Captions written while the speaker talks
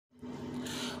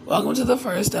Welcome to the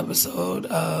first episode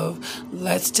of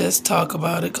Let's Just Talk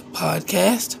About It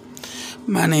podcast.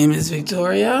 My name is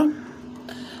Victoria.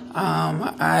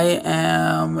 I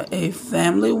am a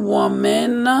family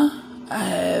woman. I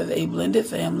have a blended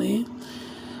family.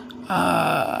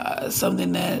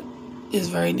 Something that is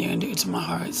very near and dear to my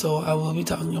heart, so I will be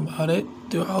talking about it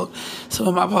throughout some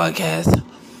of my podcasts.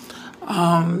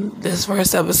 This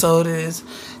first episode is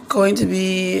going to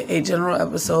be a general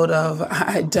episode of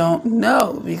I don't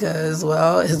know because,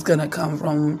 it's going to come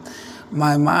from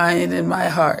my mind and my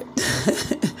heart.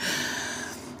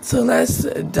 So let's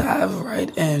dive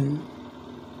right in.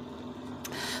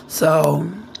 So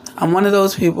I'm one of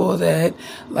those people that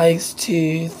likes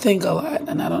to think a lot,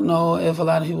 and I don't know if a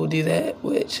lot of people do that,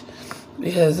 which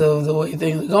because of the way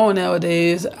things are going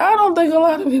nowadays, I don't think a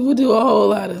lot of people do a whole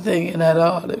lot of thinking at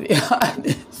all, to be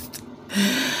honest.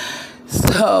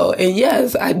 So, and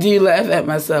yes, I do laugh at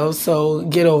myself, so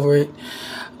get over it.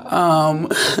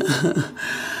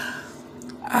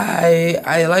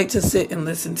 I like to sit and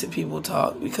listen to people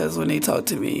talk because when they talk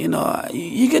to me,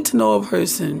 you get to know a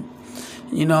person,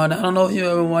 and I don't know if you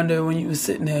ever wonder when you were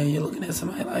sitting there and you're looking at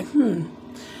somebody like,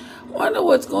 wonder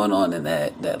what's going on in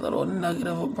that little nugget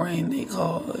of a brain they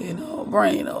call,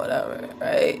 brain or whatever,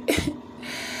 right?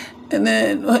 And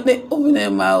then when they open their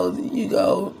mouth, you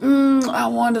go, I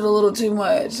wanted a little too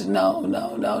much. No.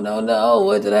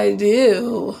 What did I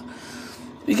do?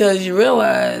 Because you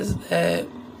realize that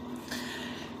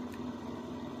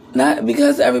not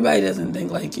because everybody doesn't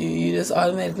think like you just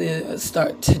automatically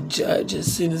start to judge as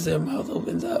soon as their mouth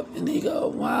opens up. And they go,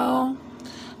 wow,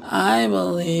 I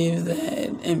believe that.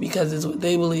 And because it's what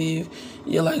they believe,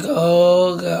 you're like,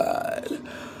 oh, God.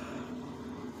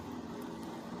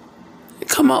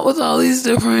 Come up with all these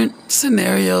different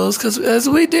scenarios because as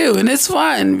we do, and it's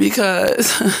fun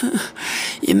because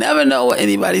you never know what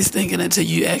anybody's thinking until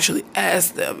you actually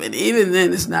ask them, and even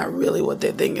then it's not really what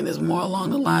they're thinking. It's more along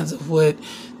the lines of what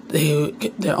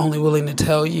they're only willing to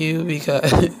tell you,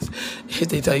 because if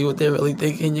they tell you what they're really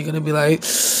thinking, you're gonna be like,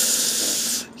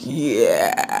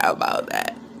 yeah, about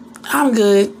that, I'm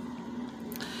good.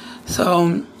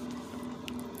 So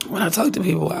when I talk to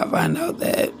people, I find out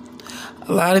that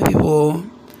a lot of people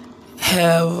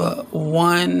have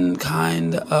one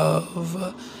kind of,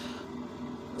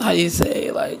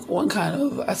 one kind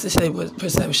of, I should say,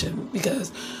 perception.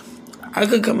 Because I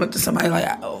could come up to somebody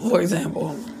like, for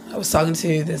example, I was talking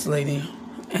to this lady,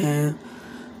 and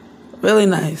really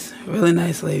nice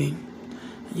lady.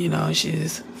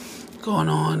 She's going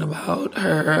on about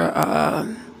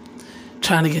her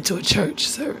trying to get to a church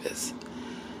service.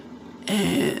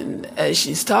 And as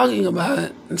she's talking about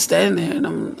it, I'm standing there and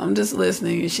I'm just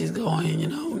listening, and she's going,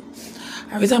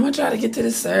 every time I try to get to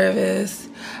the service,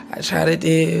 I try to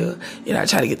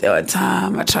get there on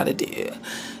time. I try to do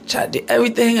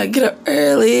everything. I get up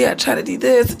early. I try to do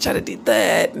this. I try to do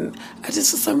that. And I just,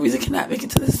 for some reason, cannot make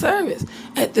it to the service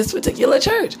at this particular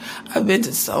church. I've been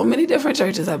to so many different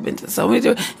churches. And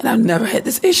I've never had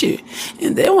this issue.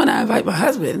 And then when I invite my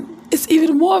husband, it's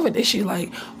even more of an issue.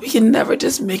 Like, we can never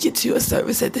just make it to a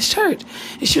service at this church.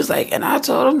 And she was like, and I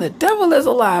told him the devil is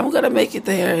a lie. I'm going to make it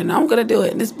there and I'm going to do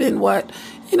it. And it's been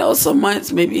some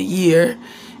months, maybe a year.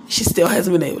 She still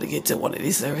hasn't been able to get to one of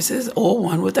these services or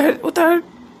one with her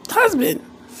husband.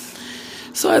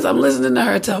 So as I'm listening to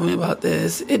her tell me about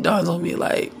this, it dawns on me,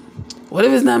 like, what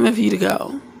if it's not meant for you to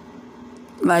go?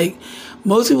 Like,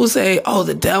 most people say, oh,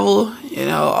 the devil,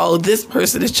 this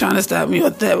person is trying to stop me, or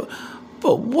the devil.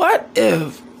 But what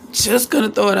if, just going to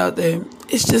throw it out there,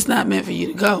 it's just not meant for you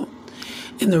to go?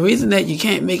 And the reason that you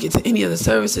can't make it to any of the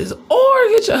services or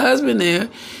get your husband there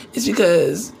is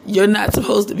because you're not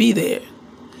supposed to be there.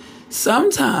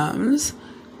 Sometimes,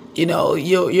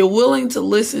 you're willing to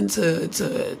listen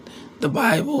to the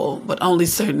Bible, but only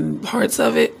certain parts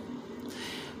of it.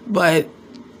 But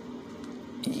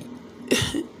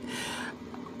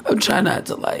I'm trying not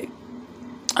to,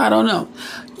 I don't know.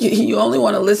 You only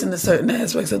want to listen to certain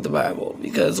aspects of the Bible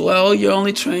because, you're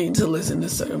only trained to listen to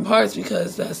certain parts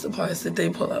because that's the parts that they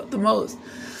pull out the most.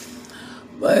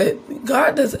 But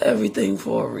God does everything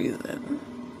for a reason,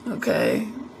 okay?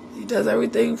 He does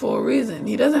everything for a reason.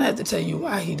 He doesn't have to tell you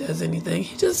why he does anything.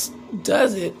 He just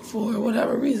does it for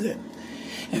whatever reason.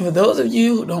 And for those of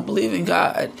you who don't believe in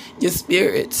God, your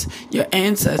spirits, your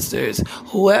ancestors,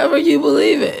 whoever you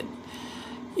believe in,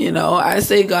 I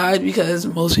say God because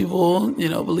most people,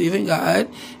 believe in God.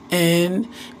 And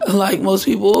like most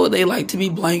people, they like to be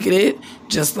blanketed,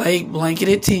 just like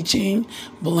blanketed teaching,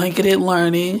 blanketed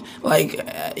learning. Like,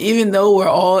 even though we're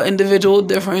all individual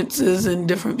differences and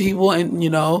different people, and,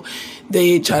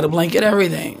 they try to blanket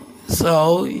everything.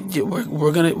 So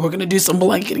we're gonna do some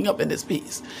blanketing up in this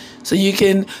piece, so you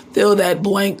can fill that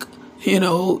blank,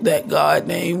 that God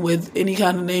name with any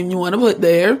kind of name you want to put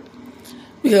there,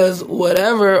 because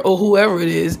whatever or whoever it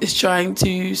is trying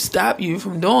to stop you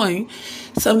from doing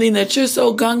something that you're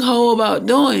so gung ho about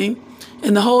doing.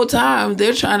 And the whole time,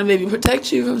 they're trying to maybe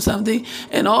protect you from something.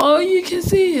 And all you can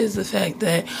see is the fact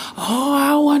that,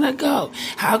 I want to go.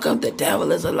 How come the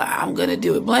devil is a lie? I'm going to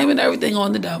do it. Blaming everything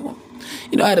on the devil.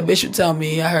 I had a bishop tell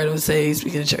me, I heard him say,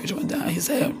 speaking to church one time, he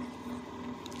said,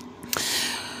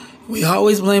 we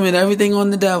always blaming everything on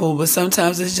the devil, but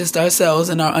sometimes it's just ourselves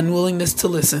and our unwillingness to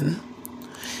listen.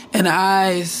 And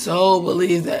I so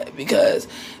believe that, because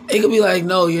it could be like,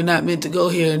 no, you're not meant to go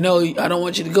here. No, I don't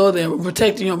want you to go there. I'm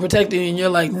protecting you. And you're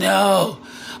like, no,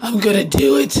 I'm going to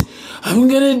do it. I'm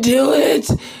going to do it.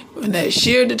 And that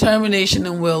sheer determination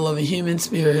and will of a human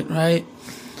spirit, right?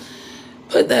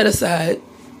 Put that aside.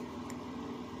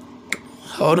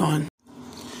 Hold on.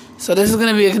 So this is going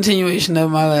to be a continuation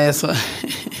of my last one.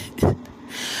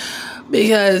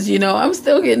 Because, I'm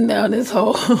still getting down this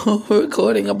whole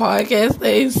recording a podcast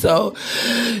thing. So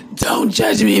don't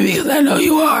judge me, because I know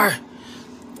you are.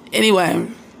 Anyway,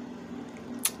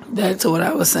 back to what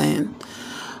I was saying.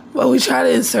 Well, we try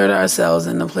to insert ourselves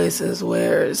in the places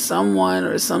where someone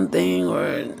or something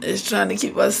is trying to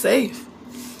keep us safe.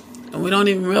 And we don't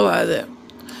even realize it.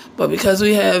 But because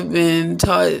we have been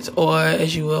taught, or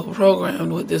as you will,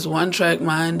 programmed with this one-track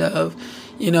mind of,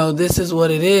 this is what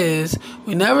it is,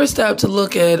 we never stop to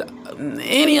look at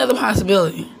any other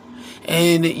possibility.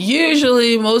 And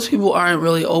usually most people aren't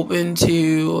really open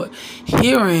to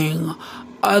hearing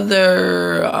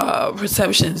other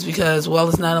perceptions because,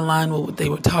 it's not aligned with what they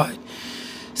were taught.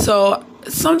 So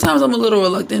sometimes I'm a little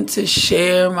reluctant to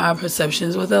share my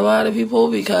perceptions with a lot of people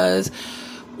because,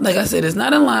 like I said, it's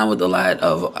not in line with a lot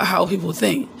of how people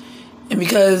think. And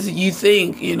because you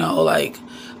think, you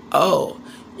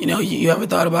ever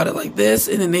thought about it like this?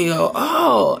 And then they go,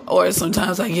 or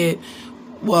sometimes I get,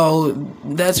 well,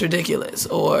 that's ridiculous.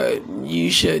 Or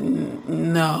you shouldn't.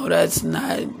 No, that's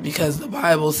not, because the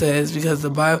Bible says, because the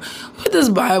Bible, put this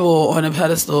Bible on a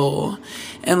pedestal.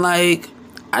 And I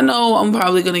know I'm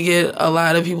probably going to get a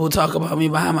lot of people talk about me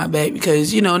behind my back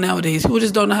because, nowadays people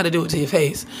just don't know how to do it to your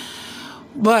face.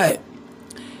 But,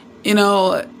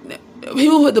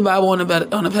 people put the Bible on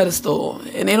a pedestal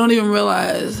and they don't even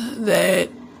realize that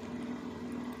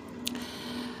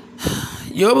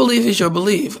your belief is your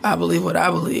belief. I believe what I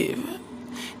believe.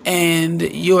 And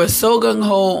you're so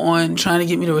gung-ho on trying to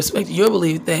get me to respect your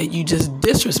belief that you just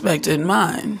disrespected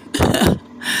mine.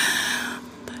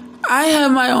 I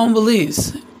have my own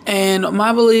beliefs. And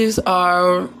my beliefs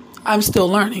are, I'm still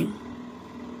learning.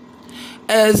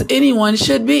 As anyone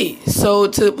should be. So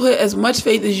to put as much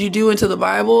faith as you do into the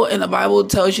Bible, and the Bible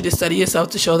tells you to study yourself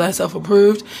to show thyself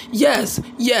approved. Yes.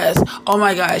 Oh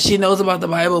my God, she knows about the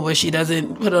Bible, but she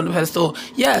doesn't put it on the pedestal.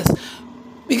 Yes,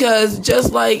 because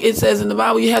just like it says in the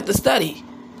Bible, you have to study.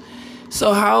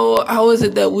 So how is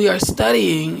it that we are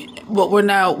studying, but we're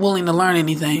not willing to learn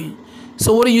anything?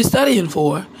 So what are you studying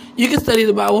for? You can study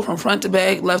the Bible from front to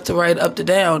back, left to right, up to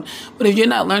down. But if you're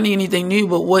not learning anything new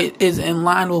but what is in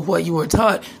line with what you were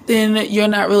taught, then you're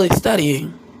not really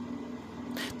studying.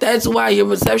 That's why your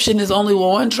perception is only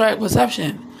one-track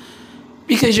perception.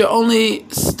 Because you're only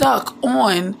stuck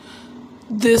on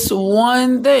this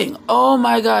one thing. Oh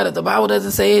my God, if the Bible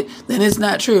doesn't say it, then it's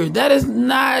not true. That is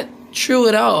not true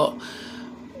at all.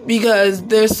 Because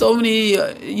there's so many,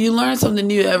 you learn something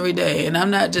new every day. And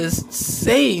I'm not just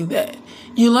saying that.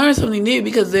 You learn something new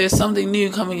because there's something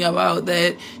new coming about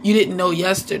that you didn't know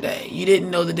yesterday. You didn't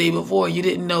know the day before. You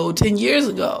didn't know 10 years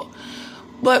ago.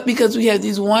 But because we have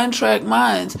these one-track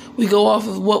minds, we go off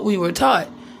of what we were taught.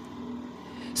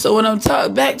 So when I'm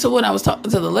back to when I was talking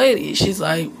to the lady, she's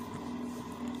like,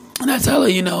 and I tell her,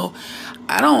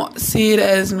 I don't see it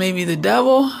as maybe the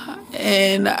devil.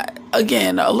 And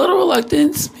again, a little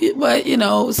reluctance, but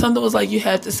something was like, you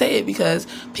have to say it because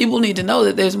people need to know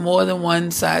that there's more than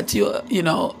one side to,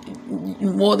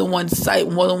 more than one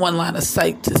sight, more than one line of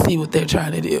sight to see what they're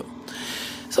trying to do.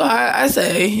 So I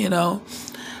say,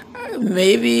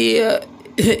 maybe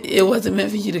it wasn't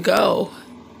meant for you to go.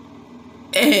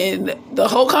 And the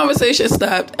whole conversation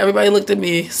stopped. Everybody looked at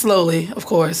me slowly, of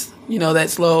course, that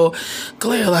slow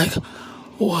glare like,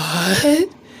 what?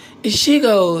 And she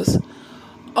goes,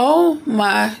 oh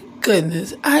my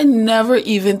goodness, I never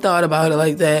even thought about it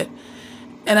like that.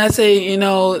 And I say,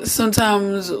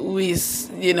 sometimes we,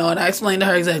 and I explained to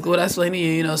her exactly what I explained to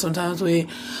you. Sometimes we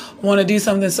want to do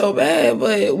something so bad,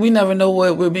 but we never know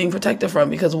what we're being protected from.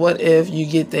 Because what if you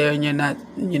get there and you're not,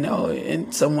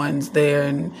 and someone's there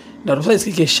and, the place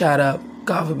could get shot up.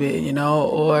 God forbid,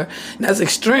 or that's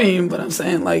extreme, but I'm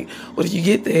saying, like, what if you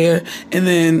get there and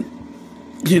then,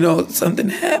 something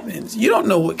happens? You don't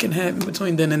know what can happen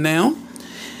between then and now.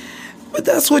 But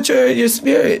that's what your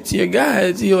spirits, your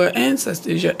guides, your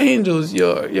ancestors, your angels,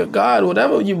 your God,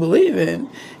 whatever you believe in,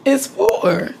 is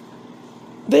for.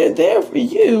 They're there for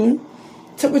you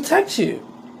to protect you.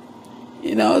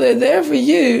 They're there for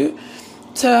you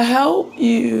to help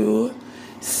you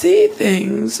see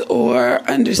things or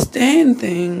understand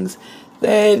things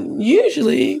that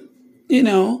usually,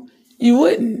 you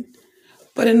wouldn't.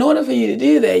 But in order for you to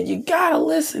do that, you gotta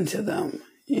listen to them.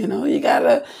 You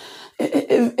gotta,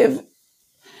 if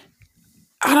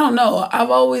I don't know,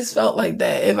 I've always felt like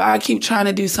that. If I keep trying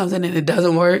to do something and it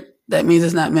doesn't work, that means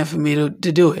it's not meant for me to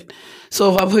do it.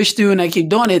 So if I push through and I keep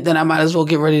doing it, then I might as well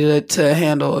get ready to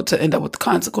end up with the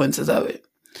consequences of it.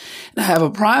 And I have a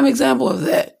prime example of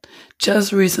that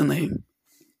just recently.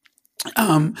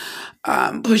 I'm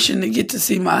pushing to get to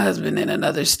see my husband in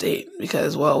another state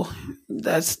because, well,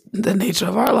 that's the nature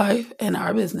of our life and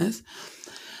our business.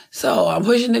 So I'm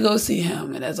pushing to go see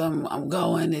him. And as I'm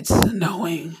going, it's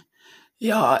snowing,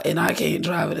 y'all, and I can't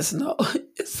drive in the snow.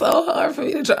 It's so hard for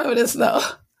me to drive in the snow.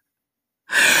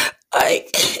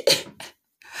 Like,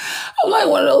 I'm like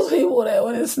one of those people that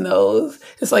when it snows,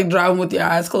 it's like driving with your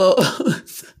eyes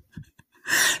closed.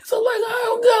 So I'm like,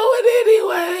 I'm going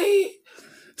anyway.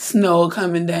 Snow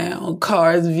coming down,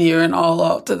 cars veering all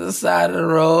off to the side of the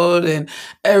road, and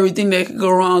everything that could go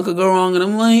wrong. And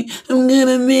I'm like, I'm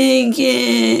gonna make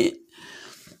it.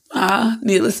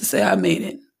 Needless to say, I made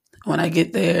it. When I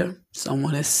get there,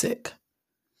 someone is sick.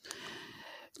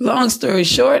 Long story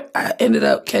short, I ended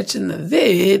up catching the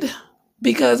vid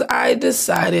because I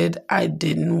decided I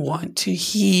didn't want to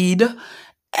heed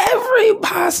every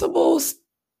possible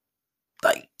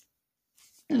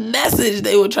message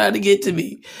they were trying to get to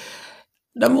me.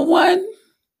 Number one,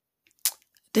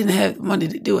 didn't have money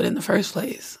to do it in the first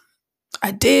place.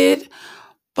 I did,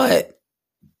 but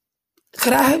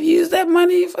could I have used that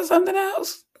money for something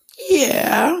else?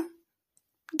 Yeah.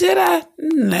 Did I?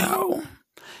 No.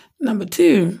 Number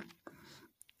two,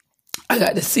 I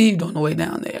got deceived on the way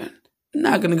down there.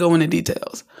 Not going to go into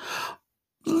details.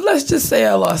 Let's just say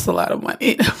I lost a lot of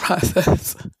money in the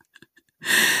process.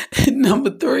 Number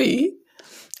three,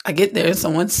 I get there and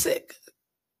someone's sick.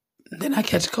 Then I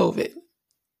catch COVID.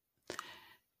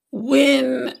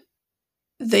 When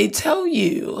they tell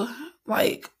you,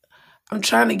 like, I'm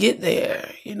trying to get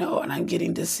there, and I'm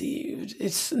getting deceived.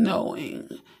 It's snowing.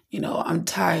 I'm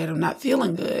tired. I'm not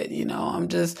feeling good.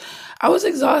 I was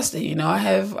exhausted.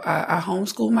 I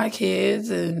homeschool my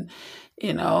kids and,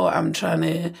 I'm trying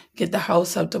to get the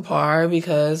house up to par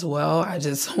because, well,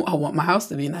 I want my house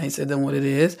to be nicer than what it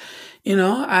is.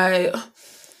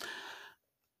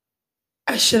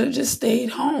 I should have just stayed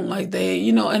home and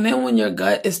then when your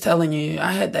gut is telling you,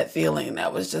 I had that feeling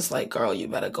that was just like, girl, you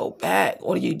better go back.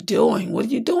 What are you doing?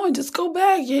 Just go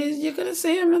back. You're going to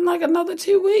see him in like another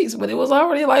 2 weeks, but it was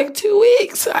already like 2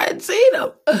 weeks. I hadn't seen him.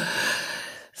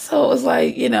 So it was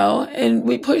like, and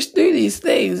we pushed through these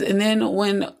things. And then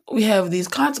when we have these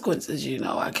consequences,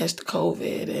 I catch the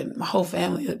COVID and my whole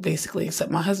family, basically,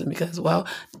 except my husband, because, well,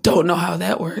 don't know how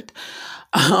that worked.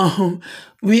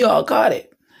 We all caught it.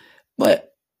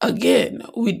 But again,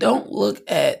 we don't look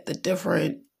at the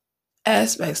different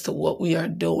aspects to what we are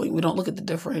doing. We don't look at the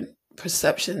different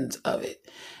perceptions of it.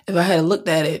 If I had looked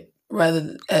at it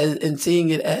and seeing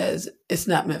it as it's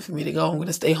not meant for me to go, I'm going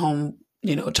to stay home,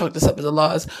 chalk this up as a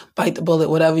loss, bite the bullet,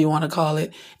 whatever you want to call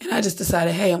it. And I just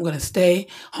decided, hey, I'm going to stay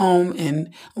home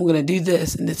and I'm going to do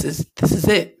this. And this is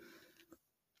it.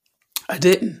 I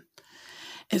didn't.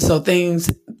 And so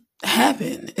things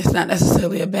happen. It's not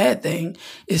necessarily a bad thing.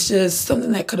 It's just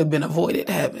something that could have been avoided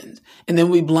happens. And then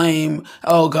we blame,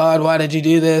 oh God, why did you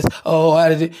do this? Oh, why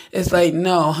did you? It's like,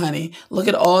 no, honey, look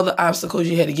at all the obstacles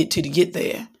you had to get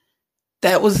there.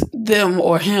 That was them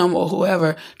or him or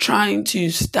whoever trying to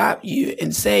stop you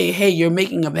and say, hey, you're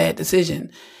making a bad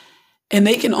decision. And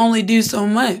they can only do so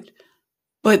much.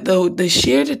 But the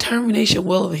sheer determination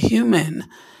will of a human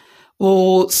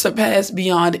will surpass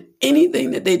beyond anything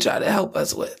that they try to help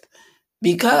us with.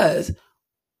 Because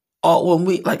when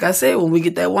we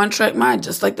get that one track mind,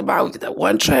 just like the Bible, we get that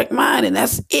one track mind and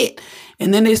that's it.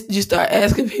 And then you start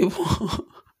asking people,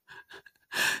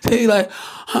 so you're like,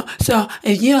 so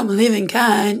if you don't believe in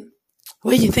God,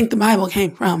 where do you think the Bible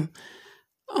came from?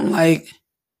 I'm like,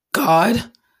 God,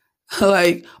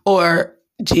 or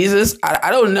Jesus,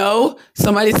 I don't know.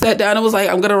 Somebody sat down and was like,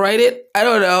 I'm going to write it. I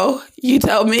don't know. You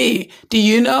tell me. Do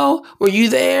you know? Were you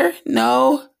there?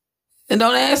 No. And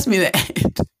don't ask me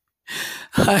that.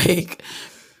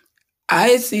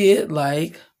 I see it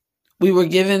like we were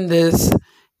given this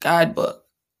guidebook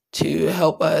to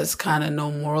help us kind of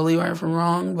know morally right from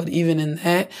wrong. But even in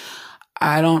that,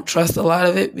 I don't trust a lot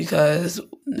of it because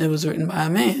it was written by a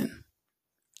man.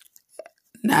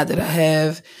 Not that I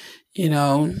have,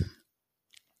 no,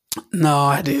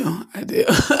 I do.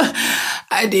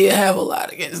 I do have a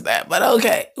lot against that, but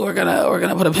okay, we're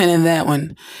gonna put a pin in that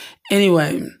one.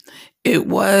 Anyway, it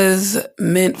was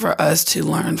meant for us to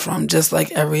learn from, just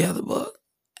like every other book.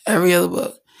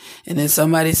 And then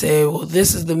somebody said, well,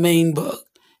 this is the main book.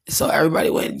 So everybody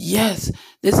went, yes,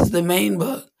 this is the main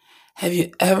book. Have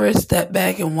you ever stepped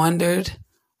back and wondered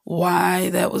why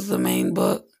that was the main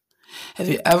book? Have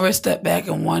you ever stepped back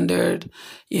and wondered,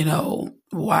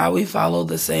 why we follow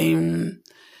the same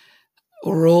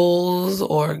rules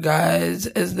or guides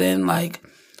as then? Like,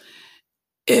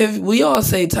 if we all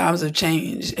say times have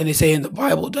changed and they say in the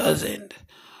Bible doesn't,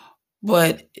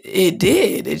 but it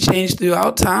did. It changed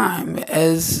throughout time.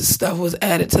 As stuff was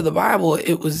added to the Bible,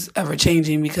 it was ever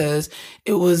changing because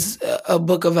it was a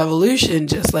book of evolution,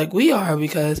 just like we are,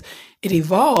 because it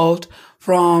evolved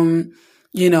from,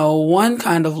 one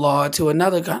kind of law to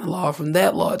another kind of law, from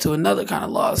that law to another kind of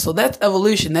law. So that's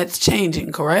evolution. That's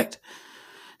changing, correct?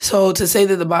 So to say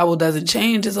that the Bible doesn't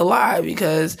change is a lie,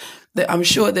 because I'm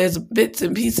sure there's bits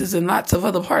and pieces and lots of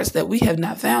other parts that we have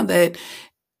not found that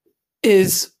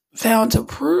is found to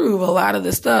prove a lot of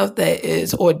the stuff that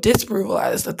is, or disprove a lot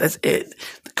of the stuff that's in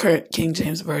the current King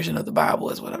James Version of the Bible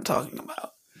is what I'm talking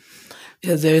about.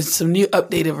 Because there's some new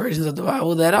updated versions of the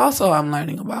Bible that also I'm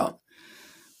learning about.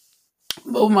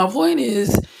 But my point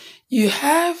is, you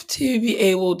have to be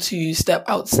able to step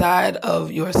outside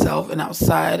of yourself and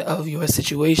outside of your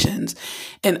situations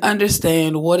and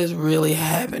understand what is really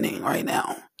happening right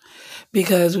now.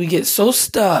 Because we get so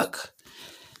stuck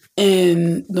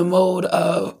in the mode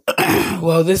of,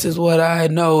 well, this is what I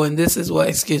know and this is what,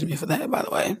 excuse me for that, by the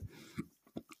way.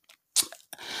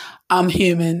 I'm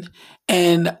human,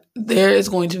 and there is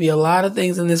going to be a lot of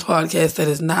things in this podcast that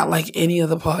is not like any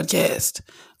other podcast,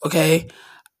 okay?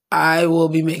 I will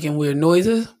be making weird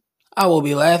noises. I will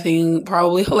be laughing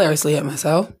probably hilariously at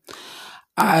myself.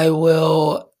 I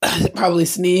will probably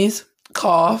sneeze,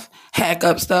 cough, hack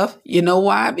up stuff. You know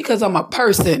why? Because I'm a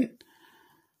person.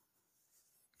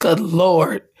 Good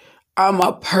Lord, I'm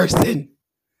a person.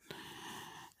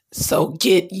 So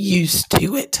get used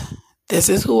to it. This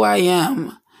is who I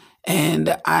am.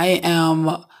 And I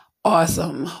am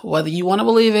awesome. Whether you want to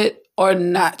believe it or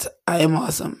not, I am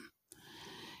awesome.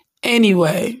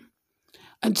 Anyway,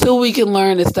 until we can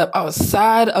learn to step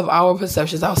outside of our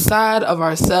perceptions, outside of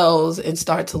ourselves, and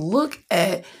start to look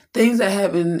at things that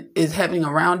is happening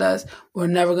around us, we're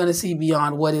never going to see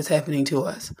beyond what is happening to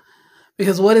us.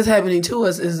 Because what is happening to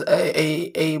us is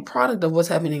a product of what's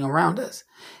happening around us.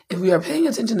 If we are paying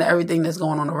attention to everything that's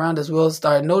going on around us, we'll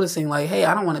start noticing like, hey,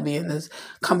 I don't want to be in this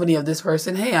company of this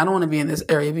person. Hey, I don't want to be in this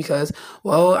area because,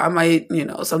 well, I might,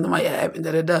 something might happen.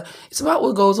 It's about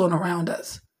what goes on around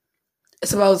us.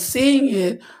 It's about seeing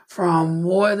it from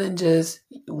more than just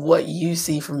what you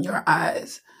see from your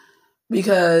eyes.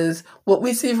 Because what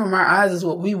we see from our eyes is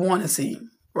what we want to see,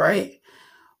 right?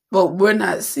 But we're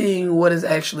not seeing what it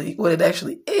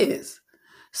actually is.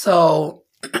 So,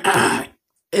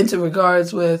 into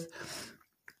regards with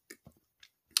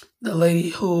the lady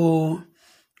who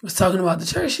was talking about the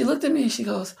church, she looked at me and she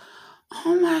goes,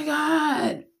 oh my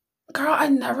God, girl, I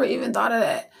never even thought of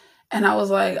that. And I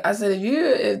was like, I said,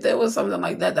 if there was something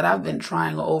like that I've been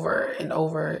trying over and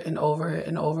over and over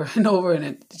and over and over, and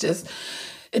it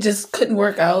just couldn't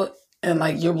work out. And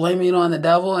like, you're blaming it on the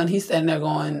devil. And he's standing there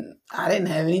going, I didn't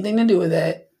have anything to do with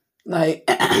that. Like,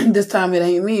 this time it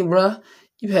ain't me, bruh.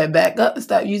 You had back up and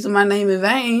stop using my name in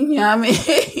vain. You know what I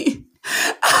mean?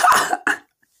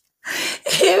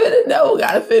 Even the devil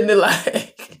got offended,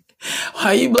 like, why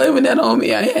are you blaming that on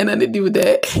me? I ain't had nothing to do with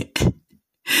that.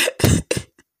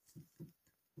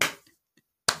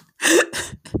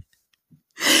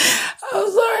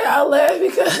 I'm sorry, I laugh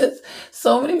because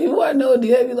so many people I know,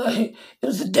 they be like, it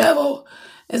was the devil.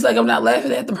 It's like I'm not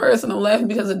laughing at the person. I'm laughing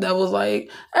because the devil's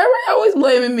like, everybody always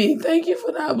blaming me. Thank you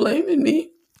for not blaming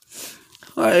me.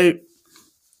 Like,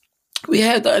 we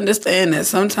have to understand that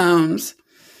sometimes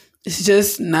it's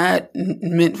just not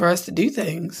meant for us to do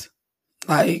things.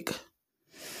 Like,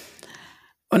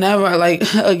 whenever,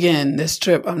 again, this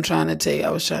trip I was trying to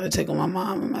take with my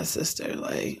mom and my sister.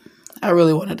 Like, I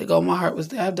really wanted to go. My heart was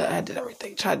there. I did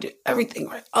everything. Tried to do everything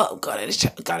right. Oh, got his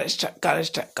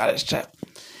check.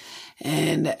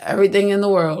 And everything in the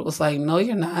world was like, no,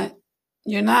 you're not.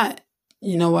 You're not.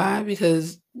 You know why?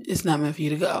 Because it's not meant for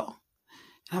you to go.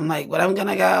 And I'm like, but I'm going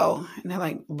to go. And they're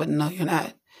like, but no, you're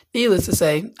not. Needless to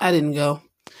say, I didn't go.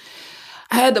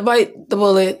 I had to bite the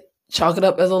bullet, chalk it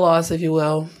up as a loss, if you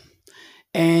will.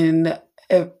 And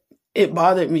it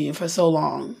bothered me for so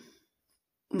long.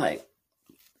 Like,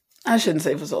 I shouldn't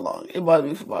say for so long. It bothered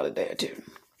me for about a day or two.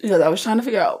 Because I was trying to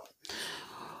figure out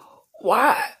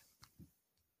why.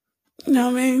 You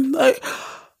know what I mean? Like,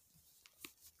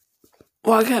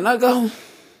 why can't I go?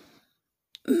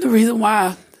 The reason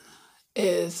why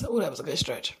is, that was a good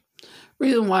stretch.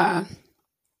 Reason why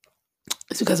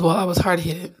is because, I was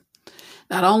hard-headed.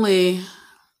 Not only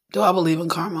do I believe in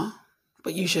karma,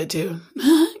 but you should too,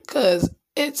 because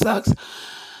it sucks.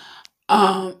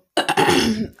 I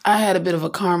had a bit of a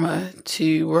karma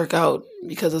to work out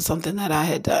because of something that I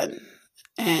had done.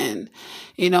 And,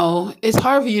 it's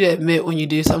hard for you to admit when you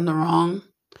do something wrong,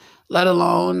 let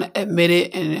alone admit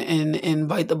it and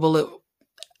bite the bullet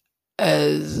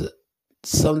as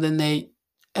something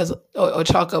or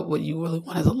chalk up what you really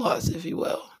want as a loss, if you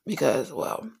will. Because,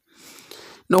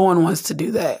 no one wants to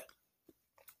do that.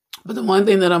 But the one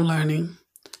thing that I'm learning,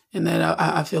 and that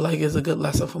I feel like is a good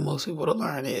lesson for most people to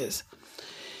learn, is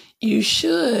you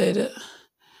should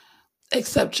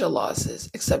accept your losses,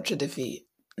 accept your defeat,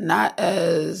 not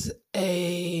as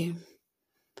a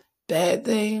bad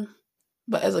thing,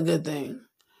 but as a good thing.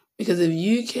 Because if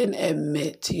you can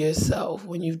admit to yourself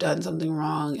when you've done something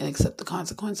wrong and accept the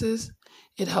consequences,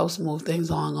 it helps move things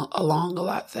along a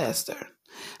lot faster.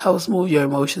 Helps move your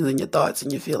emotions and your thoughts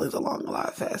and your feelings along a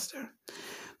lot faster.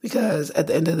 Because at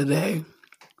the end of the day,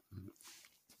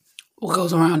 what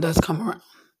goes around does come around.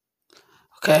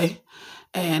 Okay?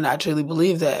 And I truly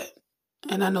believe that.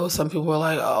 And I know some people are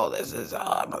like, I'm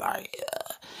like,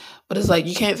 yeah. But it's like,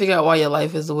 you can't figure out why your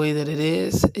life is the way that it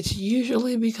is. It's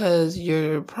usually because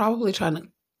you're probably trying to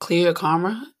clear your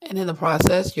karma. And in the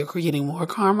process, you're creating more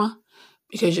karma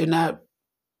because you're not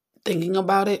thinking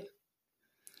about it.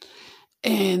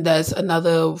 And that's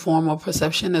another form of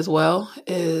perception as well,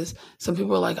 is some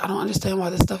people are like, I don't understand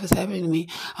why this stuff is happening to me.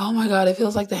 Oh my God, it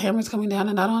feels like the hammer's coming down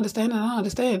and I don't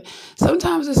understand.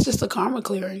 Sometimes it's just a karma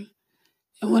clearing.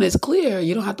 And when it's clear,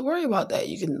 you don't have to worry about that.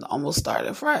 You can almost start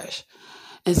afresh.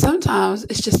 And sometimes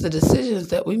it's just the decisions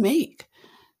that we make.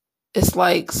 It's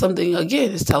like something,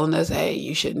 again, is telling us, hey,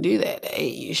 you shouldn't do that. Hey,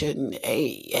 you shouldn't,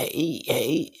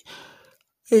 hey.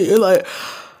 You're like,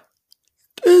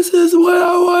 this is what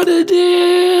I want to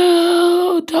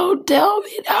do. Don't tell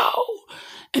me no.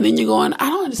 And then you're going, I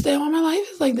don't understand why my life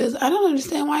is like this. I don't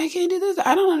understand why I can't do this.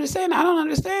 I don't understand.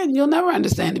 You'll never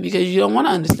understand it because you don't want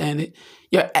to understand it.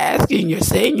 You're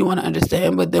saying you want to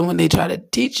understand, but then when they try to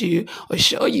teach you or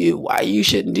show you why you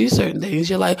shouldn't do certain things,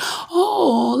 you're like,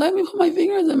 oh, let me put my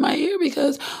fingers in my ear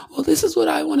because, this is what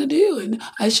I want to do and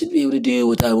I should be able to do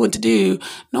what I want to do.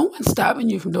 No one's stopping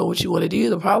you from doing what you want to do.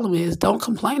 The problem is, don't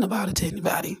complain about it to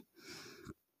anybody.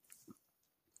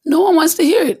 No one wants to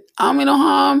hear it. I mean no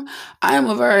harm.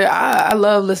 I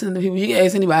love listening to people. You can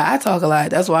ask anybody. I talk a lot.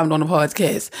 That's why I'm doing a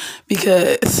podcast.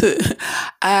 Because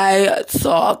I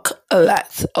talk a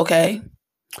lot, okay?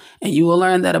 And you will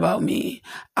learn that about me.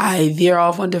 I veer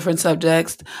off on different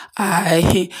subjects.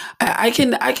 I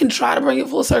can try to bring it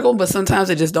full circle, but sometimes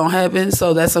it just don't happen.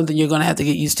 So that's something you're going to have to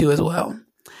get used to as well.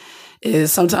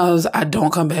 Is sometimes I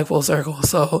don't come back full circle.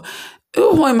 So a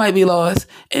point might be lost.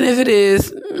 And if it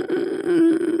is,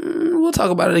 we'll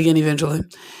talk about it again eventually.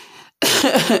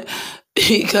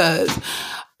 Because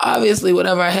obviously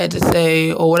whatever I had to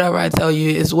say or whatever I tell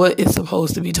you is what is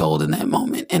supposed to be told in that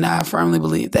moment. And I firmly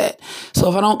believe that. So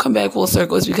if I don't come back full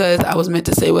circle, it's because I was meant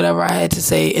to say whatever I had to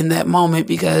say in that moment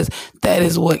because that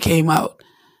is what came out.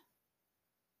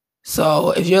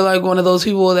 So if you're like one of those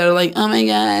people that are like, oh my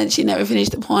God, she never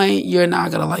finished the point, you're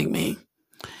not going to like me.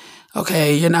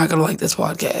 Okay, you're not going to like this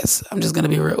podcast. I'm just going to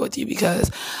be real with you because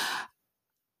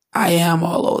I am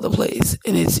all over the place.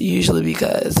 And it's usually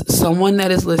because someone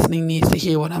that is listening needs to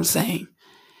hear what I'm saying.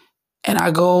 And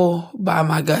I go by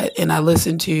my gut and I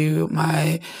listen to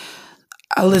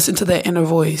that inner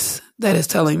voice that is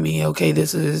telling me, okay,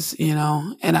 this is,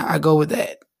 and I go with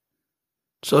that.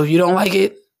 So if you don't like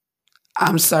it,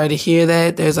 I'm sorry to hear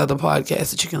that. There's other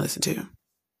podcasts that you can listen to.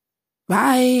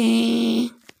 Bye.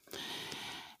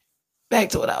 Back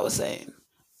to what I was saying.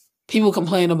 People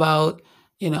complain about,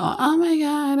 oh my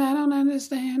God, I don't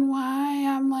understand why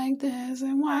I'm like this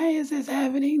and why is this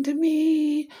happening to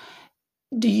me?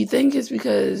 Do you think it's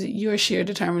because your sheer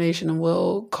determination and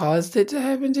will caused it to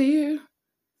happen to you?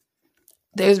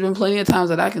 There's been plenty of times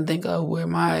that I can think of where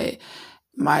my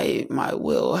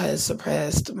will has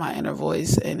suppressed my inner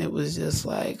voice and it was just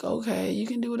like, okay, you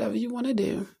can do whatever you want to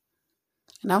do.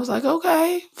 And I was like,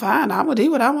 okay, fine, I'm going to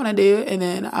do what I want to do. And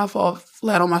then I fall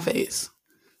flat on my face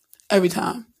every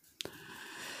time.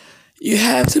 You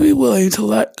have to be willing to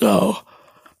let go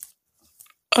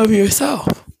of yourself.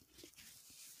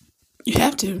 You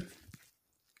have to. You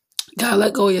gotta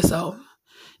let go of yourself.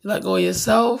 You let go of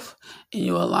yourself and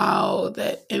you allow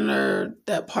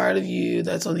that part of you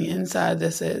that's on the inside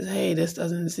that says, hey, this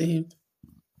doesn't seem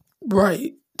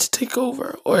right, to take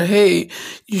over. Or, hey,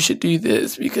 you should do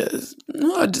this because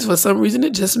just for some reason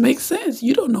it just makes sense.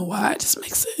 You don't know why. It just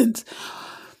makes sense.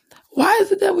 Why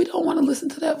is it that we don't want to listen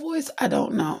to that voice? I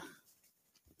don't know.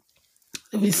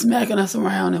 They'll be smacking us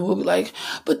around and we'll be like,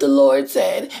 but the Lord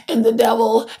said, and the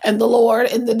devil, and the Lord,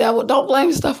 and the devil. Don't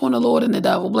blame stuff on the Lord and the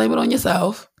devil. Blame it on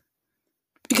yourself.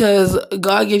 Because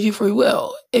God gives you free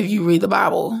will. If you read the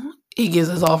Bible, He gives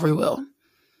us all free will.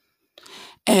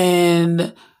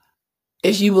 And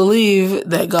if you believe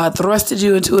that God thrusted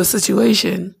you into a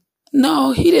situation,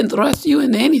 no, He didn't thrust you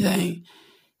into anything.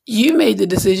 You made the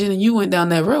decision and you went down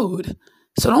that road.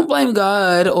 So don't blame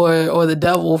God or the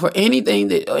devil for anything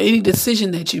or any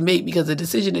decision that you make, because the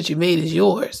decision that you made is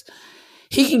yours.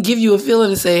 He can give you a feeling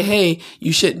and say, hey,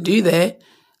 you shouldn't do that,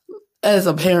 as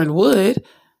a parent would.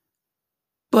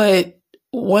 But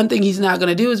one thing He's not going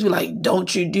to do is be like,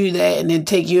 don't you do that, and then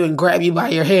take you and grab you by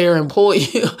your hair and pull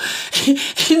you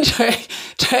and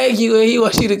drag you where He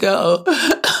wants you to go.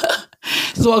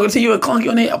 Just walk up to you and clunk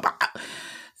you on the head.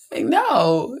 Like,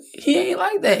 no, He ain't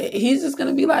like that. He's just going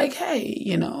to be like, hey,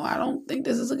 I don't think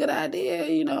this is a good idea.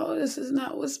 This is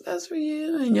not what's best for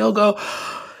you. And you'll go,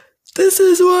 this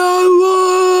is what I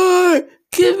want.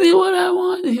 Give me what I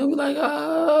want. And He'll be like,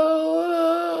 oh,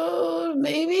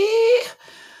 maybe.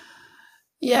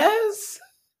 Yes.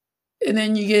 And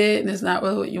then you get it and it's not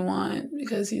really what you want,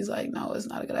 because He's like, no, it's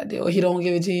not a good idea. Or He don't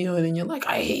give it to you and then you're like,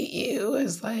 I hate you.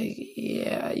 It's like,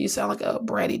 yeah, you sound like a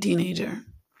bratty teenager.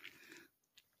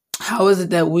 How is it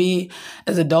that we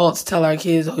as adults tell our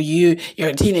kids, oh, you're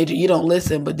a teenager, you don't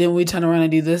listen, but then we turn around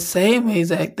and do the same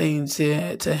exact thing to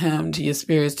him, to your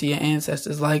spirits, to your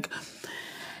ancestors? Like,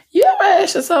 you ever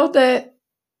ask yourself that?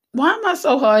 Why am I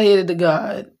so hard-headed to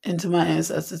God and to my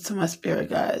ancestors, to my spirit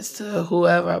guides, to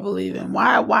whoever I believe in?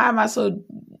 Why am I so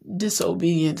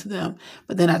disobedient to them?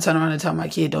 But then I turn around and tell my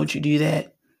kid, don't you do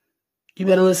that. You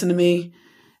better listen to me.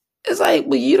 It's like,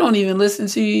 well, you don't even listen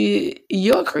to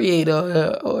your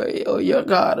creator or your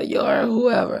God or your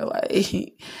whoever.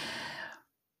 Like,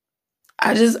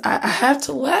 I have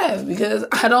to laugh because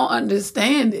I don't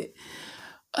understand it.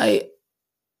 Like,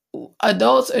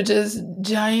 adults are just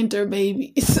gianter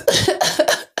babies.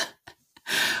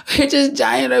 We're just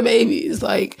gianter babies.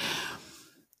 Like,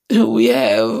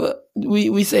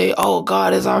 we say, oh,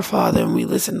 God is our Father, and we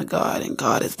listen to God, and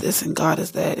God is this, and God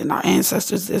is that, and our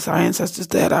ancestors this, our ancestors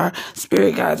that, our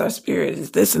spirit guides, our spirit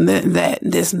is this and that and that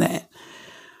and this and that.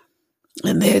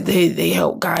 And they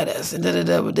help guide us and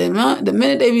da-da-da. But then the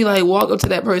minute they be like, walk up to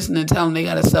that person and tell them they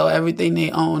got to sell everything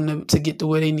they own to get to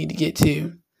where they need to get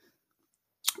to,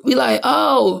 we like,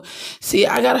 oh, see,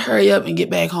 I got to hurry up and get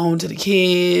back home to the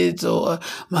kids, or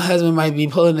my husband might be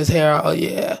pulling his hair out.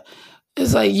 Yeah.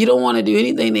 It's like, you don't want to do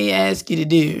anything they ask you to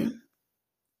do.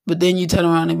 But then you turn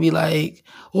around and be like,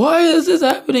 why is this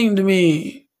happening to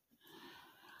me?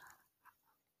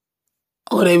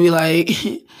 Or they be like,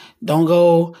 don't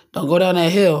go down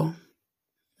that hill.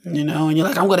 And you're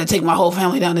like, I'm going to take my whole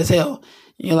family down this hill.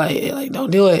 And you're like,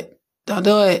 don't do it. Don't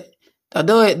do it. Don't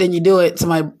do it. Then you do it.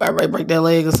 Somebody might break their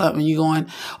leg or something. You going,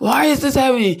 why is this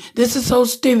happening? This is so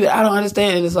stupid. I don't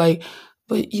understand. And it's like,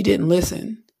 but you didn't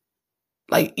listen.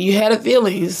 Like, you had a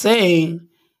feeling saying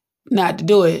not to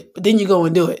do it, but then you go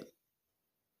and do it.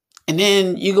 And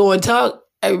then you go and talk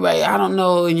everybody, I don't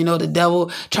know, and the devil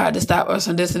tried to stop us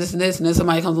from this and this and this, and then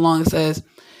somebody comes along and says,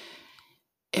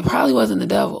 it probably wasn't the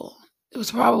devil. It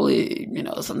was probably,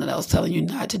 something else telling you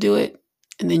not to do it.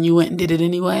 And then you went and did it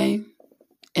anyway.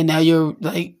 And now you're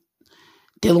like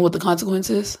dealing with the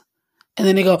consequences. And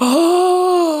then they go,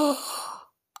 oh,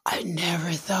 I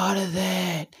never thought of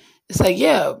that. It's like,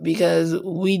 yeah, because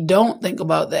we don't think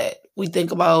about that. We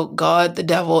think about God, the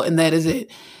devil, and that is it.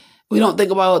 We don't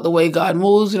think about the way God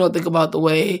moves. You don't think about the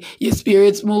way your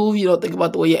spirits move. You don't think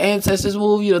about the way your ancestors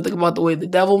move. You don't think about the way the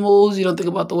devil moves. You don't think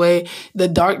about the way the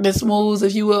darkness moves,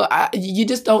 if you will. You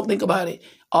just don't think about it.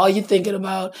 All you're thinking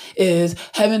about is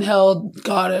heaven, hell,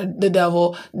 God, or the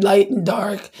devil, light and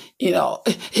dark.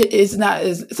 It's not.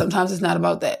 Sometimes it's not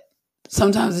about that.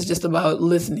 Sometimes it's just about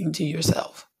listening to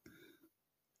yourself.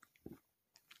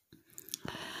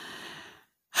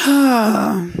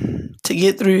 To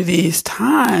get through these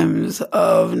times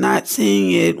of not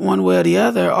seeing it one way or the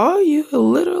other, all you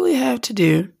literally have to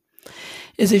do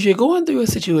is, if you're going through a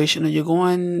situation or you're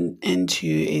going into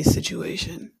a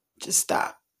situation, just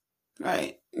stop,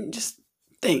 right? And just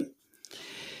think.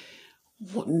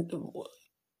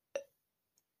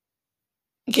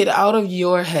 get out of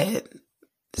your head.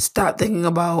 Stop thinking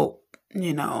about,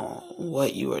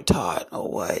 what you were taught or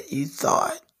what you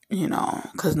thought,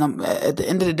 because at the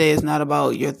end of the day, it's not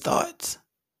about your thoughts.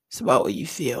 It's about what you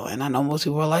feel. And I know most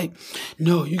people are like,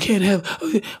 no, you can't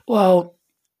have, well,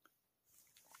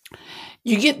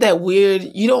 you get that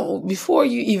weird, before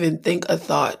you even think a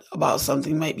thought about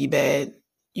something might be bad,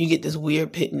 you get this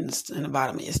weird pittance in the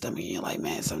bottom of your stomach and you're like,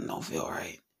 man, something don't feel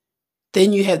right.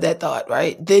 Then you have that thought,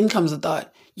 right? Then comes the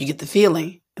thought. You get the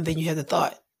feeling, and then you have the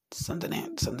thought.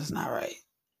 Something's not right.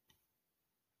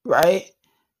 Right?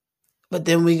 But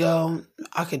then we go,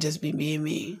 I could just be being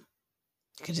me.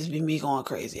 It could just be me going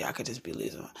crazy. I could just be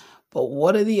losing. But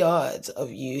what are the odds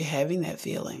of you having that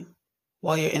feeling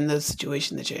while you're in the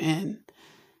situation that you're in?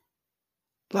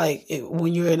 Like,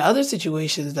 when you're in other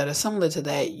situations that are similar to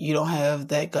that, you don't have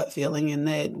that gut feeling and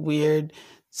that weird,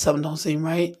 something don't seem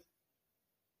right.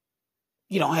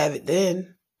 You don't have it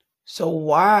then. So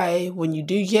why, when you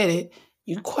do get it,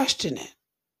 you question it?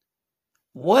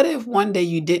 What if one day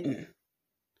you didn't?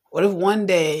 What if one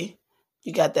day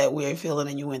you got that weird feeling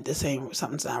and you went the same,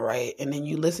 something's not right, and then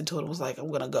you listened to it and was like, I'm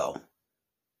going to go.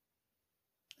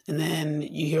 And then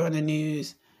you hear on the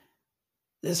news,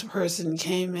 this person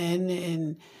came in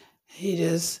and he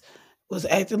just was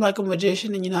acting like a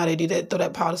magician, and you know how they do that, throw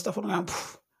that powder stuff on the ground,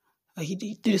 like he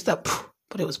did this stuff,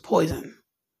 but it was poison.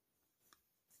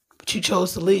 But you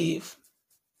chose to leave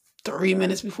 3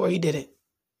 minutes before he did it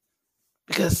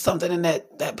because something in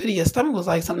that pit of your stomach was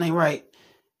like, something ain't right.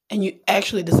 And you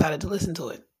actually decided to listen to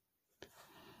it.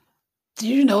 Do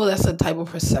you know that's a type of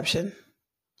perception?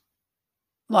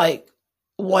 Like,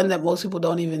 one that most people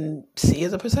don't even see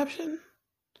as a perception?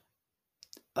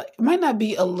 Like, it might not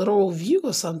be a literal view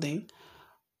of something,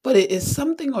 but it is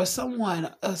something or someone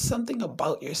or something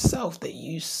about yourself that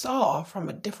you saw from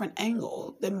a different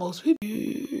angle than most people,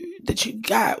 that you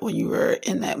got when you were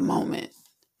in that moment,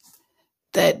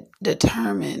 that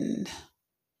determined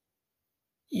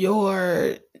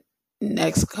your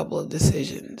next couple of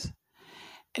decisions.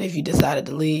 And if you decided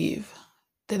to leave,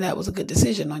 then that was a good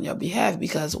decision on your behalf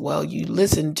because, well, you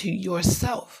listened to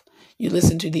yourself. You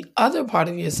listen to the other part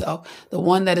of yourself, the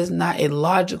one that is not a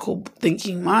logical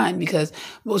thinking mind, because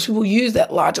most people use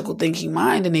that logical thinking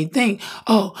mind and they think,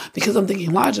 oh, because I'm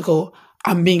thinking logical,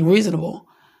 I'm being reasonable.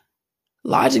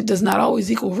 Logic does not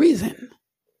always equal reason.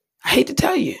 I hate to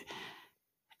tell you.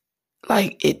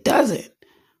 Like, it doesn't.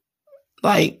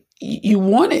 Like, you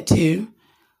want it to,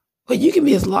 but you can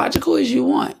be as logical as you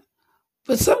want.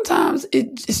 But sometimes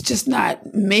it's just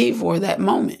not made for that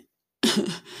moment.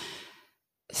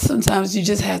 Sometimes you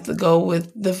just have to go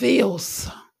with the feels.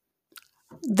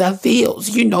 The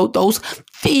feels. Those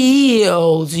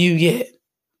feels you get.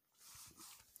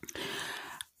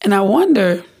 And I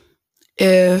wonder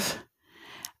if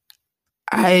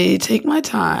I take my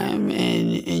time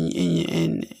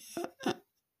and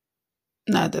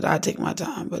not that I take my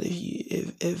time, but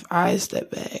if I step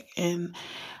back and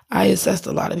I assessed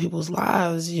a lot of people's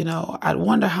lives, I'd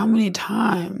wonder how many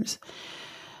times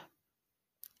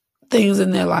things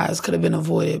in their lives could have been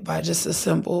avoided by just a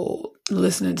simple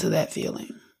listening to that feeling,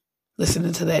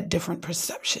 listening to that different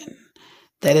perception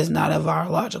that is not of our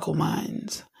logical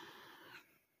minds.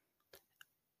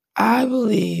 I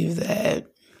believe that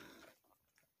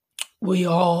we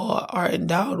all are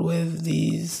endowed with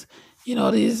this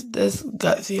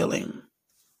gut feeling.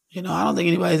 I don't think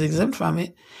anybody's exempt from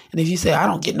it. And if you say, I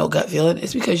don't get no gut feeling,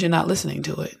 it's because you're not listening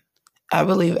to it. I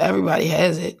believe everybody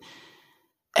has it.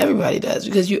 Everybody does.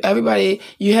 Because you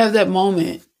have that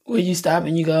moment where you stop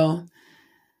and you go,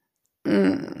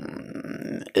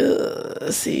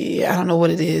 see, I don't know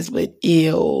what it is, but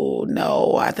ew,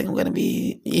 no, I think I'm going to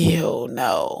be ew, no.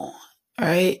 All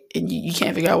right? And you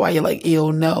can't figure out why you're like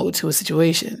ew, no to a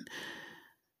situation.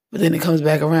 But then it comes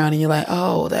back around and you're like,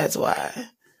 oh, that's why.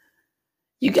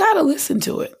 You got to listen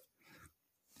to it.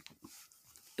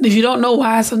 And if you don't know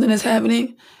why something is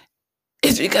happening,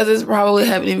 it's because it's probably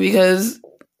happening because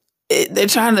they're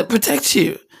trying to protect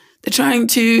you. They're trying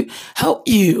to help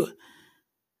you.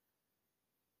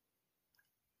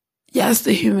 Yes,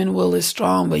 the human will is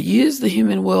strong, but use the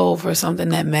human will for something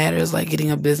that matters, like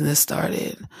getting a business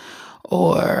started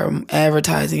or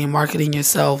advertising and marketing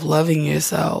yourself, loving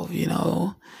yourself,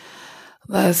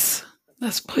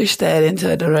 Let's push that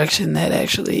into a direction that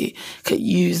actually could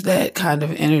use that kind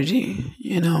of energy,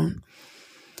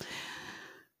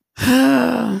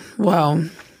 Well,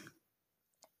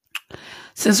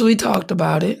 since we talked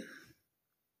about it,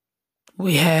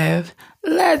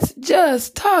 let's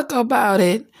just talk about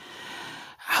it.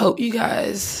 I hope you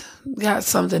guys got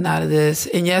something out of this.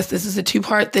 And yes, this is a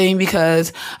 2-part thing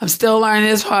because I'm still learning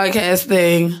this podcast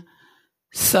thing.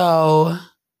 So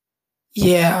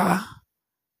yeah,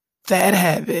 that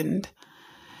happened.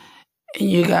 And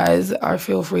you guys are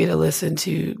feel free to listen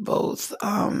to both.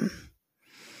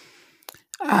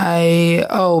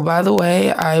 By the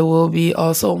way, I will be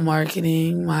also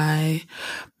marketing my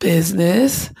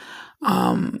business.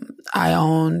 I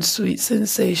own Sweet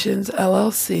Sensations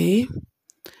LLC.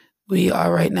 We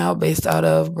are right now based out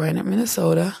of Brandon,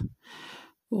 Minnesota.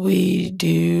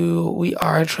 We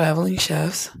are traveling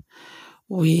chefs.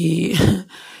 We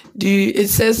it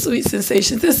says Sweet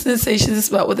Sensations. This sensation is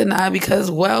spelled with an I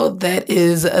because, well, that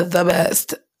is the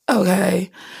best. Okay.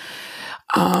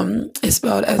 It's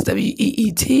spelled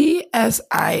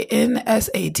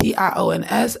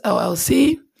SweetSensations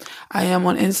LLC. I am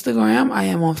on Instagram. I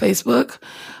am on Facebook.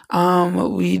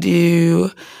 We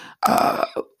do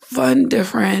fun,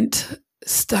 different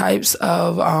types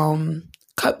of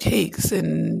cupcakes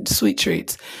and sweet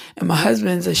treats. And my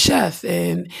husband's a chef,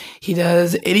 and he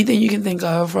does anything you can think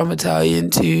of from Italian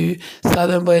to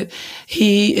Southern, but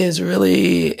he is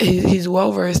really, he's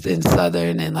well versed in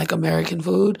Southern and like American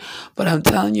food. But I'm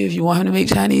telling you, if you want him to make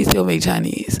Chinese, he'll make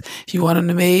Chinese. If you want him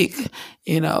to make,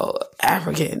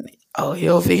 African,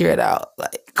 he'll figure it out.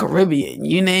 Like Caribbean,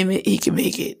 you name it, he can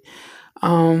make it.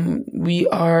 We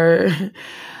are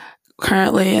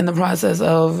currently in the process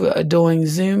of doing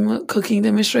Zoom cooking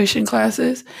demonstration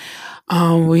classes.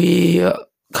 We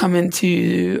come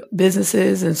into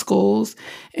businesses and schools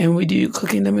and we do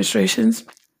cooking demonstrations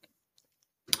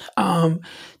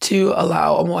to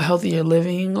allow a more healthier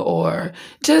living or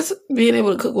just being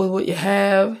able to cook with what you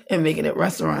have and making it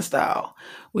restaurant style.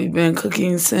 We've been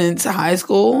cooking since high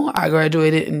school. I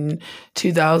graduated in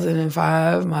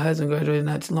 2005. My husband graduated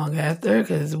not too long after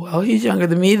because, well, he's younger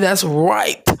than me. That's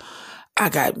right. I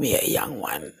got me a young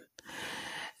one.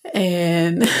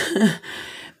 And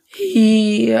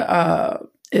he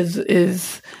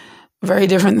is very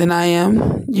different than I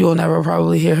am. You will never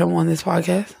probably hear him on this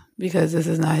podcast because this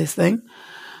is not his thing.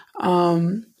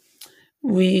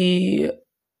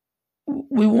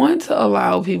 We want to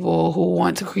allow people who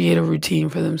want to create a routine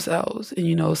for themselves.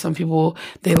 And, some people,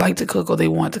 they like to cook or they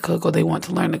want to cook or they want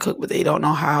to learn to cook, but they don't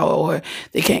know how or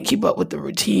they can't keep up with the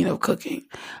routine of cooking.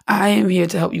 I am here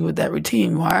to help you with that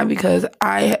routine. Why? Because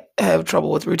I have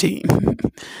trouble with routine,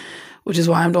 which is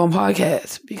why I'm doing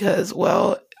podcasts because,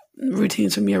 well,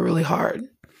 routines for me are really hard.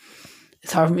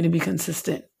 It's hard for me to be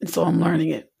consistent, and so I'm learning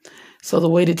it. So the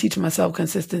way to teach myself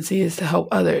consistency is to help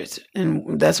others.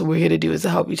 And that's what we're here to do, is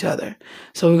to help each other.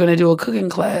 So we're going to do a cooking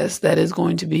class that is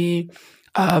going to be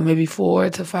maybe 4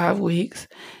 to 5 weeks.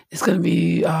 It's going to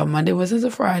be Monday, Wednesdays,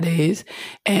 and Fridays.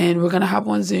 And we're going to hop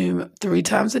on Zoom 3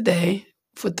 times a day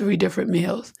for 3 different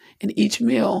meals. And each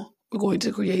meal, we're going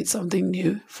to create something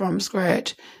new from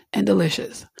scratch and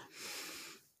delicious.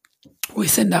 We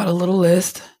send out a little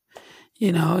list.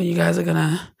 You guys are going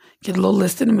to get a little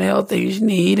list in the mail, things you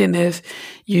need. And if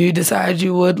you decide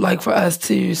you would like for us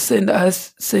to send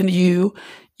you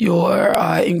your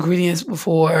ingredients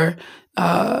before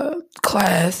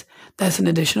class, that's an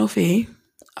additional fee,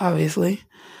 obviously.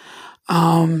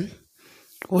 But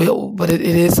it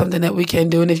is something that we can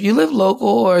do. And if you live local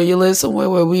or you live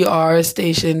somewhere where we are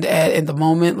stationed at the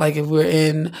moment, like if we're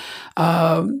in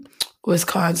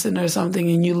Wisconsin or something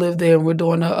and you live there and we're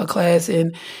doing a class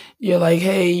and you're like,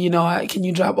 hey, can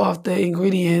you drop off the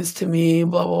ingredients to me,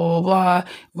 blah, blah, blah, blah.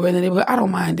 We're in the neighborhood. I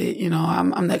don't mind it.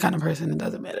 I'm that kind of person. It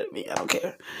doesn't matter to me. I don't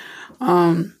care.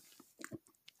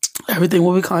 Everything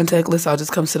will be contactless. I'll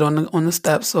just come sit on the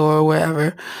steps or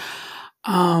wherever.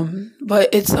 But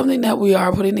it's something that we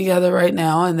are putting together right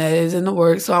now and that is in the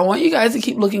works. So I want you guys to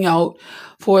keep looking out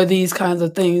for these kinds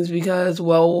of things because,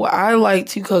 well, I like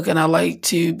to cook and I like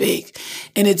to bake.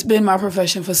 And it's been my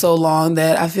profession for so long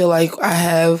that I feel like I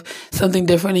have something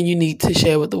different and unique to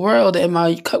share with the world. And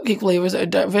my cupcake flavors are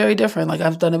very different. Like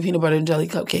I've done a peanut butter and jelly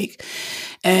cupcake.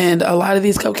 And a lot of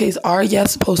these cupcakes are,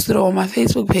 yes, posted on my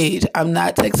Facebook page. I'm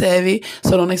not tech savvy,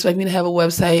 so don't expect me to have a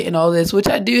website and all this, which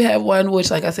I do have one, which,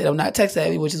 like I said, I'm not tech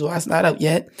savvy, which is why it's not up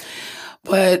yet.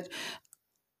 But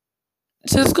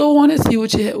just go on and see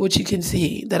what you can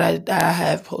see that I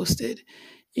have posted.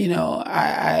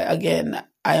 I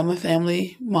am a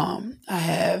family mom. I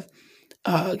have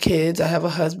kids. I have a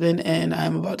husband, and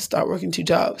I'm about to start working 2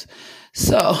 jobs.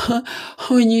 So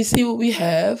when you see what we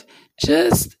have,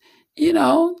 just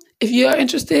if you're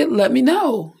interested, let me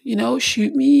know.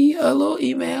 Shoot me a little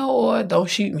email or don't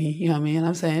shoot me. You know what I mean?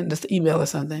 I'm saying just email or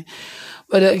something.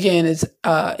 But again, it's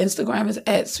Instagram is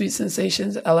at Sweet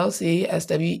Sensations LLC,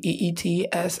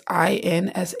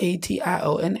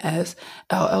 SweetSensations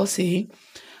LLC.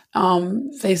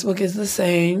 Facebook is the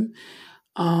same.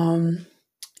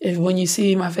 If when you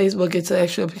see my Facebook, it's an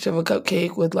extra picture of a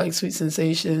cupcake with like sweet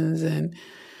sensations, and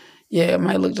yeah, it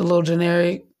might look a little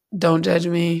generic. Don't judge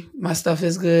me. My stuff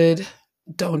is good.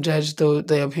 Don't judge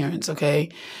the appearance, okay?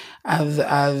 I've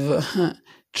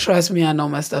trust me, I know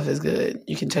my stuff is good.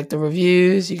 You can check the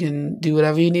reviews. You can do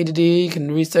whatever you need to do. You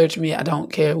can research me. I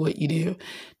don't care what you do.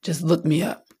 Just look me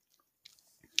up.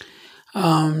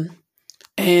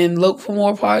 And look for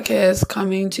more podcasts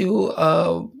coming to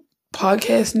a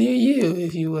podcast near you,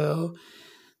 if you will.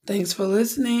 Thanks for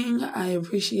listening. I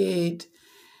appreciate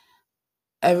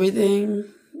everything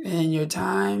and your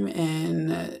time,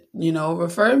 and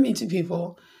refer me to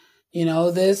people.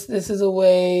 This is a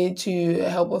way to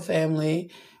help a family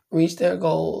reach their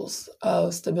goals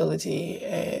of stability,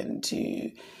 and to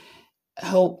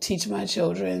help teach my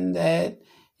children that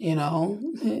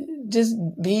just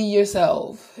be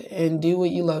yourself and do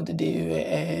what you love to do,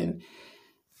 and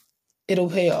it'll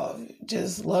pay off.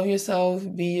 Just love yourself,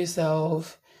 be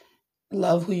yourself,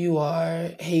 love who you are,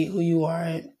 hate who you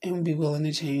aren't, and be willing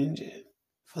to change it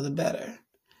for the better.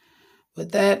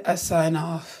 With that, I sign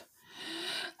off.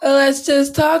 Let's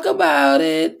just talk about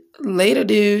it. Later,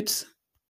 dudes.